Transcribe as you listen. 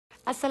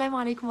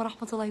Assalamu alaikum wa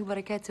rahmatullahi wa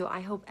barakatuh.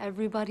 I hope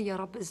everybody, ya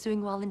Rabb, is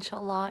doing well,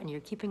 inshallah, and you're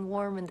keeping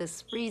warm in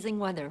this freezing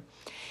weather.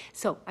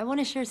 So, I want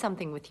to share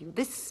something with you.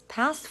 This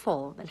past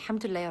fall,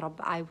 alhamdulillah, ya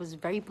Rabb, I was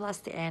very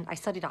blessed and I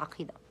studied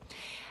Aqidah.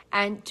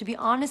 And to be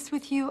honest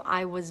with you,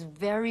 I was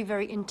very,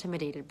 very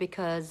intimidated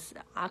because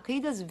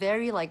Aqidah is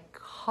very like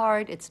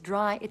hard, it's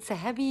dry, it's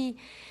heavy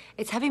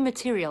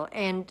material.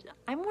 And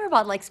I'm more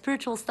about like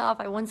spiritual stuff.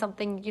 I want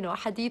something, a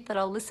hadith that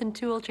I'll listen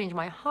to, will change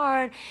my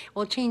heart,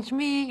 will change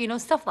me,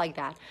 stuff like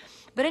that.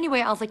 But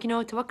anyway, I was like,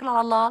 tawakkul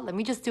ala Allah, let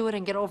me just do it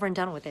and get over and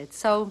done with it.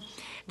 So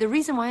the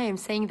reason why I'm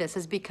saying this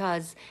is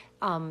because,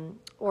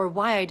 or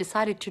why I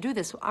decided to do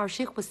this, our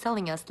sheikh was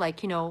telling us,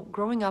 like,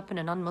 growing up in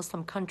a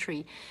non-Muslim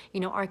country,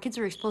 our kids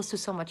are exposed to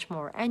so much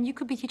more. And you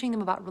could be teaching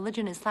them about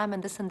religion, Islam,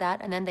 and this and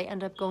that, and then they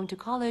end up going to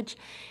college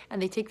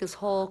and they take this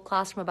whole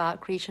classroom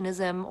about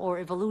creationism or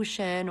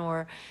evolution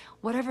or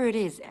whatever it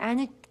is.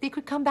 And they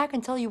could come back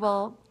and tell you,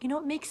 well,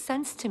 it makes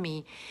sense to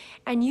me.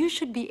 And you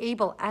should be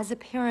able, as a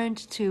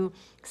parent, to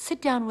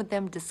sit down with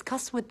them,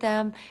 discuss with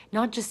them,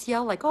 not just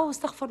yell like, oh,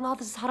 astaghfirullah,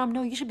 this is haram.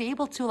 No, you should be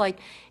able to, like,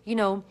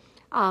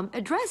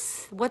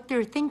 address what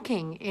they're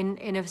thinking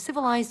in a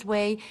civilized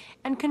way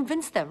and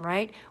convince them,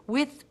 right?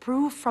 With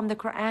proof from the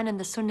Quran and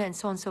the Sunnah and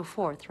so on and so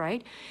forth,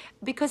 right?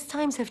 Because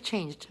times have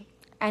changed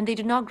and they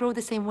did not grow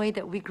the same way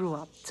that we grew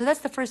up. So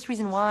that's the first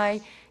reason why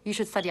you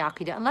should study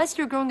Aqidah. Unless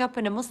you're growing up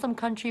in a Muslim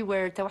country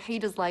where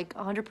Tawheed is like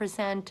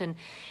 100% and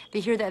they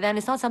hear that, then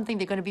it's not something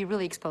they're going to be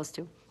really exposed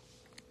to.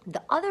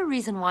 The other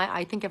reason why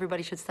I think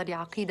everybody should study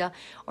Aqidah,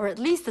 or at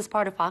least as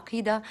part of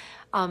Aqidah,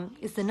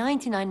 is the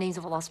 99 names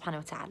of Allah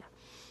subhanahu wa ta'ala.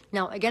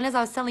 Now, again, as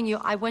I was telling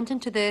you, I went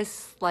into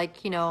this like,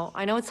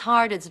 I know it's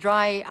hard, it's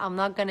dry, I'm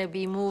not going to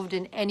be moved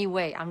in any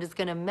way. I'm just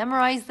going to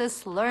memorize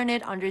this, learn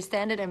it,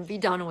 understand it, and be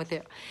done with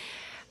it.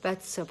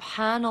 But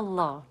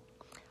subhanallah,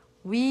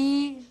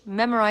 we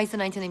memorize the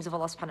 90 names of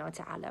Allah subhanahu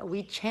wa ta'ala.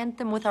 We chant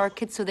them with our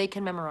kids so they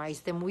can memorize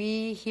them.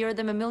 We hear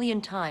them a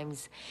million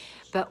times,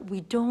 but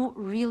we don't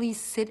really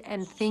sit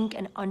and think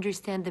and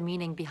understand the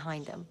meaning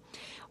behind them.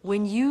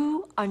 When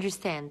you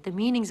understand the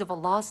meanings of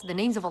Allah, the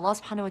names of Allah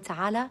subhanahu wa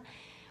ta'ala,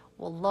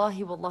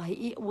 wallahi,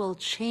 wallahi, it will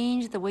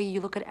change the way you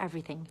look at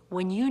everything.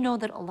 When you know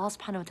that Allah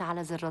subhanahu wa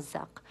ta'ala is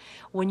al-Razzaq,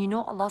 when you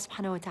know Allah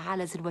subhanahu wa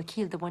ta'ala is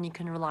al-Wakil, the one you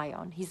can rely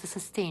on, He's the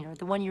sustainer,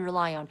 the one you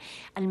rely on,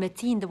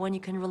 al-Mateen, the one you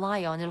can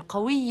rely on,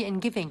 al-Qawi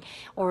in giving,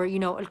 or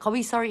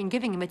al-Qawi, sorry, in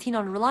giving, Mateen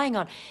on relying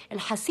on,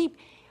 al-Hasib.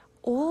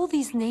 All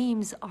these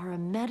names are a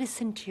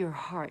medicine to your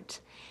heart.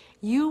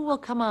 You will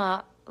come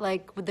out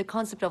like with the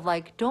concept of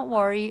like, don't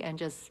worry and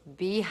just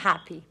be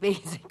happy,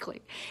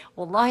 basically.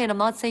 Wallahi, and I'm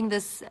not saying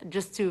this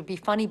just to be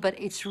funny, but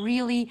it's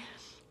really,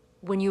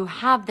 when you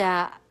have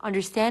that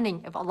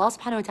understanding of Allah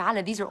subhanahu wa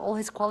ta'ala, these are all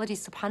His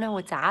qualities subhanahu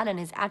wa ta'ala and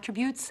His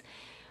attributes.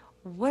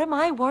 What am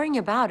I worrying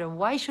about? And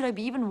why should I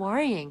be even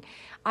worrying?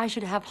 I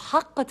should have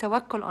haqqa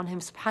tawakkul on Him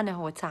subhanahu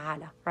wa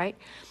ta'ala, right?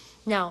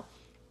 Now,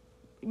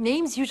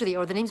 names usually,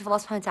 or the names of Allah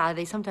subhanahu wa ta'ala,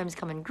 they sometimes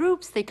come in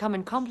groups, they come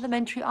in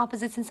complementary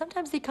opposites, and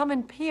sometimes they come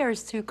in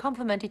pairs to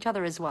complement each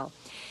other as well.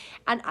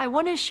 And I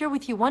want to share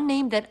with you one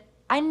name that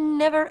I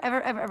never,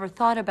 ever, ever, ever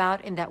thought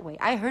about in that way.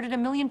 I heard it a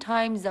million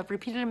times, I've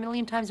repeated it a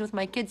million times with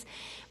my kids,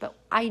 but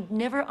I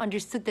never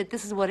understood that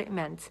this is what it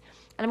meant.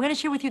 And I'm going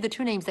to share with you the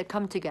two names that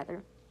come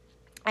together.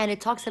 And it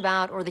talks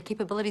about, or the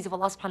capabilities of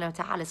Allah subhanahu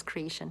wa ta'ala's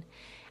creation.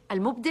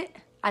 Al-Mubdi',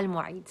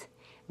 Al-Mu'id.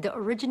 The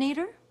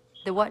originator,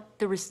 the what?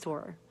 The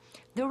restorer.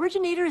 The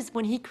originator is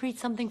when He creates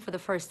something for the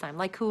first time,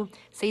 like who?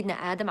 Sayyidina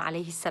Adam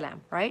alayhi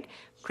salam, right?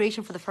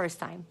 Creation for the first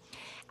time.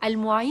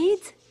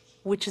 Al-Mu'id,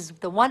 which is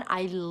the one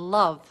I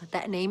love,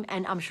 that name,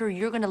 and I'm sure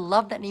you're going to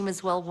love that name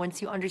as well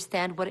once you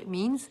understand what it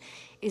means,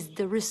 is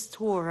the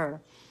restorer.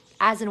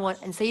 As in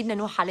what? And Sayyidina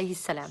Nuh alayhi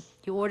salam,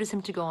 He orders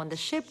him to go on the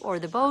ship or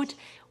the boat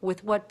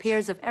with what?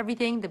 Pairs of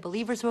everything, the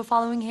believers who are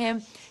following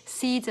him,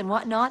 seeds and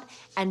whatnot,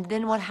 and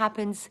then what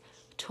happens?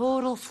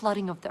 Total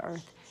flooding of the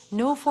earth.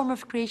 No form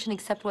of creation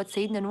except what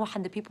Sayyidina Nuh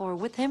and the people were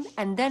with him.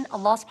 And then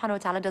Allah subhanahu wa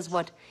ta'ala does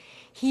what?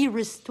 He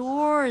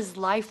restores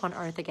life on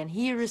earth again.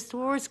 He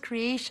restores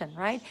creation,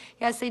 right?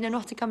 He has Sayyidina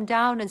Nuh to come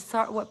down and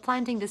start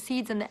planting the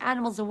seeds and the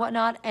animals and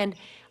whatnot. And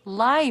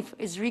life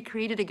is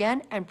recreated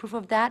again. And proof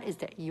of that is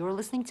that you're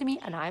listening to me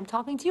and I'm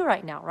talking to you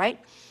right now, right?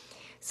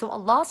 So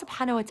Allah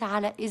subhanahu wa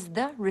ta'ala is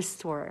the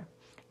restorer.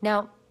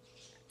 Now,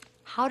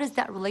 how does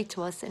that relate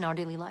to us in our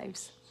daily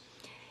lives?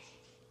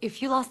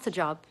 If you lost a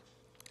job,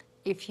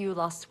 if you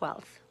lost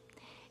wealth,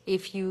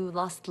 if you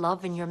lost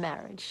love in your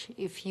marriage,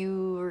 if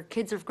your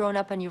kids have grown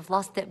up and you've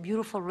lost that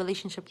beautiful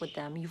relationship with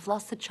them, you've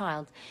lost a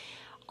child,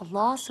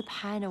 Allah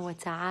subhanahu wa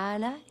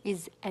ta'ala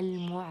is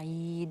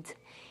al-Mu'id.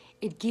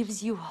 It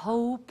gives you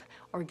hope,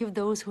 or give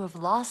those who have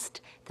lost,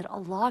 that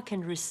Allah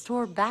can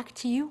restore back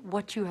to you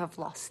what you have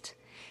lost.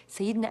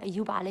 Sayyidina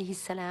Ayyub alayhi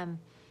salam,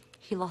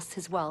 he lost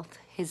his wealth,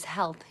 his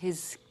health,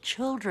 his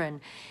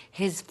children,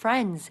 his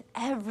friends,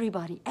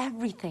 everybody,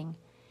 everything.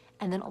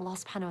 And then Allah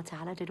subhanahu wa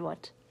ta'ala did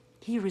what?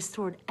 He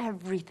restored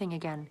everything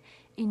again.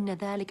 Inna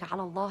dhalika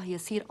ala Allah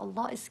yasir.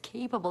 Allah is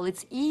capable.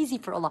 It's easy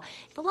for Allah.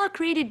 If Allah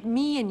created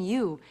me and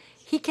you,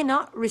 He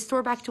cannot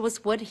restore back to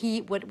us what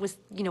was,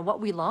 what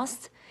we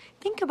lost.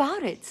 Think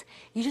about it.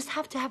 You just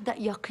have to have that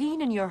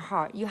yaqeen in your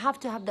heart. You have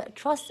to have that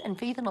trust and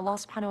faith in Allah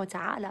subhanahu wa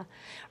ta'ala,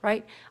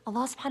 right?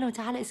 Allah subhanahu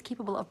wa ta'ala is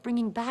capable of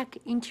bringing back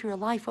into your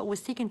life what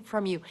was taken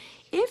from you.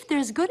 If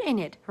there's good in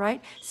it,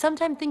 right?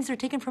 Sometimes things are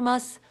taken from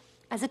us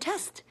as a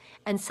test.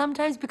 And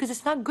sometimes because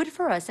it's not good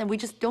for us and we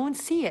just don't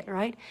see it,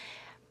 right?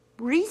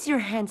 Raise your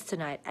hands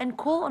tonight and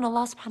call on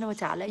Allah subhanahu wa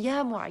ta'ala.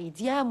 Ya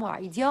Mu'id, Ya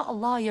Mu'id, Ya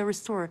Allah, Ya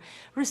Restorer.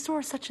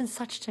 Restore such and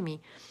such to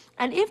me.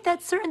 And if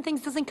that certain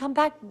things doesn't come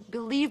back,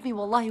 believe me,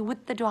 wallahi,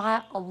 with the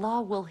dua,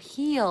 Allah will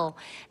heal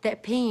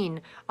that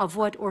pain of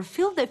or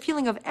feel that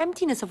feeling of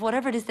emptiness of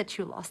whatever it is that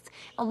you lost.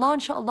 Allah,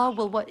 inshallah,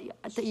 will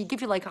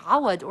give you like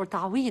awad or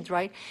ta'weed,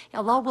 right?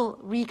 Allah will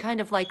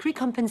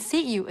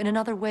recompensate you in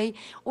another way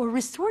or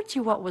restore to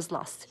you what was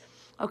lost.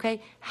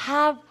 Okay,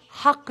 have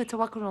haqq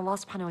tawakkul on Allah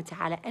subhanahu wa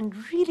ta'ala and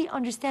really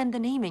understand the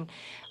naming.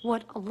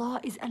 What Allah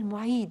is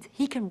al-Mu'id.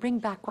 He can bring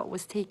back what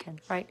was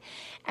taken, right?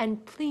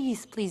 And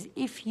please, please,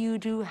 if you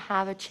do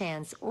have a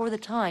chance or the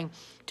time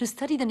to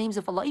study the names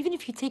of Allah, even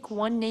if you take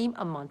one name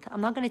a month,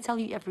 I'm not going to tell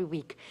you every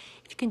week.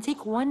 If you can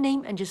take one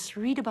name and just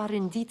read about it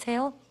in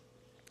detail,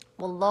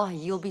 wallahi,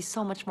 you'll be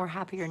so much more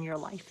happier in your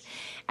life.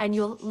 And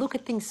you'll look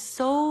at things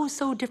so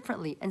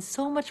differently and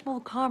so much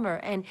more calmer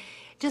and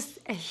just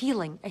a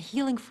healing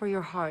for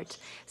your heart.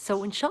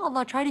 So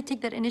inshallah, try to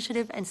take that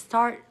initiative and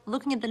start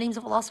looking at the names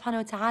of Allah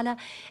subhanahu wa ta'ala,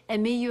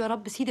 and may you, Ya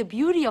Rabb, see the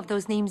beauty of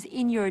those names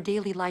in your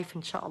daily life,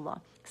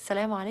 inshallah.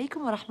 Assalamu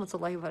alaikum wa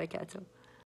rahmatullahi wa barakatuh.